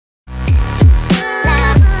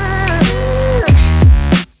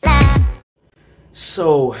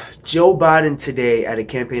So, Joe Biden today at a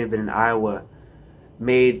campaign event in Iowa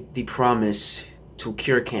made the promise to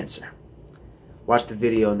cure cancer. Watch the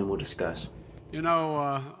video and then we'll discuss. You know,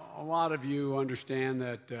 a lot of you understand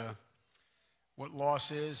that what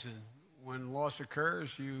loss is, and when loss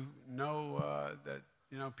occurs, you know that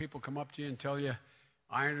people come up to you and tell you,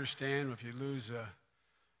 "I understand if you lose a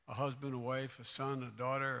husband, a wife, a son, a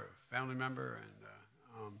daughter, a family member,"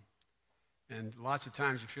 and lots of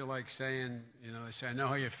times you feel like saying, they say, "I know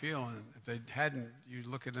how you feel," and if they hadn't, you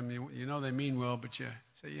look at them, you know they mean well, but you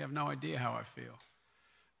say, "You have no idea how I feel."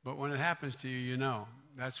 But when it happens to you, you know.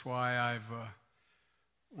 That's why I've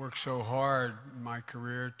worked so hard in my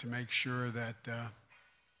career to make sure that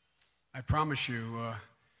I promise you,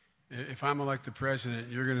 if I'm elected president,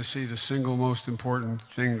 you're going to see the single most important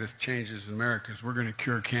thing that changes in America is we're going to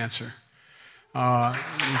cure cancer. You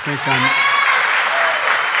think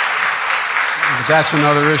but that's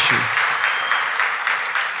another issue.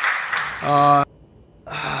 Oh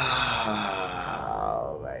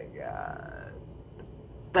my God.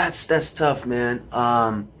 That's tough, man.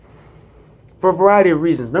 For a variety of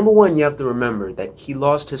reasons. Number one, you have to remember that he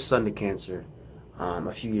lost his son to cancer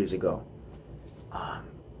a few years ago.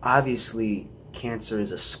 Obviously, cancer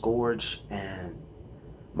is a scourge, and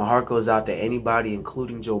my heart goes out to anybody,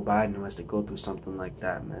 including Joe Biden, who has to go through something like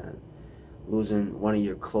that, man. Losing one of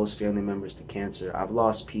your close family members to cancer. I've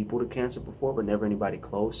lost people to cancer before, but never anybody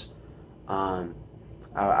close.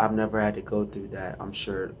 I've never had to go through that, I'm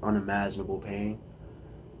sure, unimaginable pain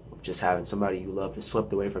of just having somebody you love just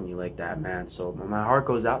swept away from you like that, man. So my heart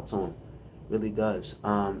goes out to him, really does.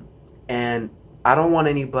 And I don't want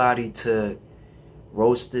anybody to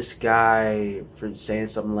roast this guy for saying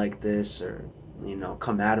something like this, or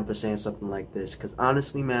come at him for saying something like this, because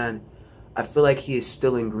honestly, man, I feel like he is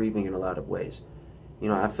still in grieving in a lot of ways.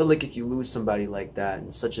 I feel like if you lose somebody like that in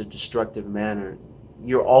such a destructive manner,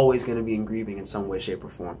 you're always going to be in grieving in some way, shape, or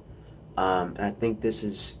form. And I think this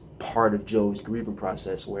is part of Joe's grieving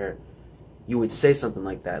process, where you would say something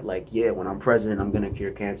like that, like, yeah, when I'm president, I'm going to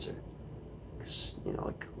cure cancer. Because,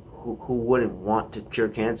 who wouldn't want to cure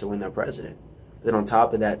cancer when they're president? Then on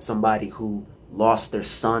top of that, somebody who lost their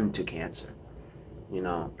son to cancer.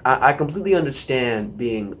 I completely understand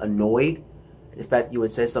being annoyed the fact you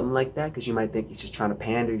would say something like that, because you might think he's just trying to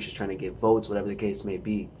pander, he's just trying to get votes, whatever the case may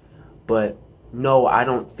be. But no, I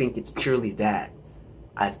don't think it's purely that.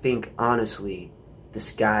 I think, honestly,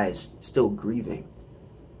 this guy's still grieving.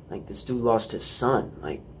 Like, this dude lost his son.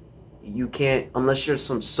 Like, you can't, unless you're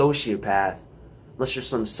some sociopath, unless you're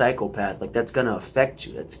some psychopath, like, that's going to affect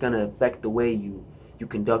you. That's going to affect the way you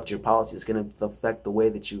conduct your policy. It's going to affect the way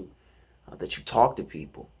that you talk to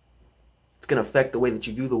people. It's going to affect the way that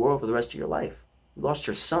you view the world for the rest of your life. You lost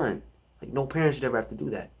your son. Like, no parent should ever have to do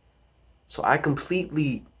that. So I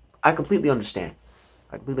completely understand.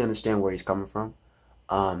 I completely understand where he's coming from.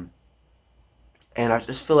 And I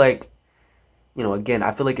just feel like, again,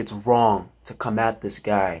 I feel like it's wrong to come at this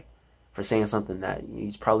guy for saying something that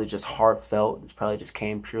he's probably just heartfelt. It's probably just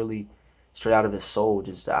came purely straight out of his soul,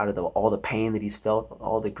 just out of all the pain that he's felt,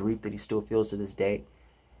 all the grief that he still feels to this day.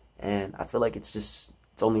 And I feel like it's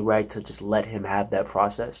only right to just let him have that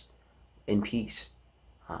process in peace,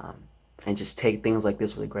 and just take things like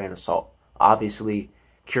this with a grain of salt. Obviously,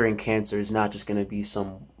 curing cancer is not just going to be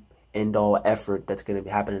some end-all effort that's going to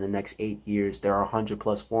happen in the next 8 years. There are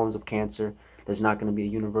 100+ forms of cancer. There's not going to be a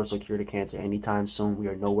universal cure to cancer anytime soon. We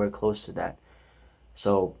are nowhere close to that.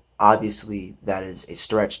 So obviously, that is a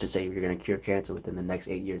stretch to say you're going to cure cancer within the next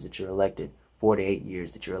 8 years that you're elected, 4 to 8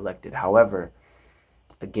 years that you're elected. However,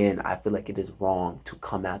 again, I feel like it is wrong to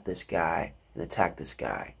come at this guy and attack this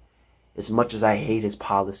guy. As much as I hate his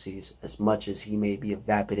policies, as much as he may be a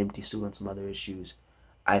vapid empty suit on some other issues,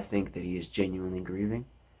 I think that he is genuinely grieving.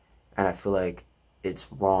 And I feel like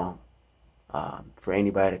it's wrong for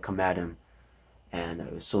anybody to come at him and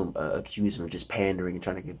accuse him of just pandering and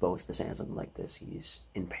trying to get votes for saying something like this. He's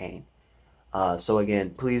in pain. So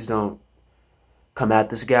again, please don't come at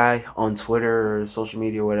this guy on Twitter or social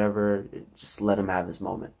media or whatever. Just let him have his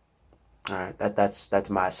moment. All right, that's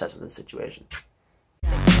my assessment of the situation.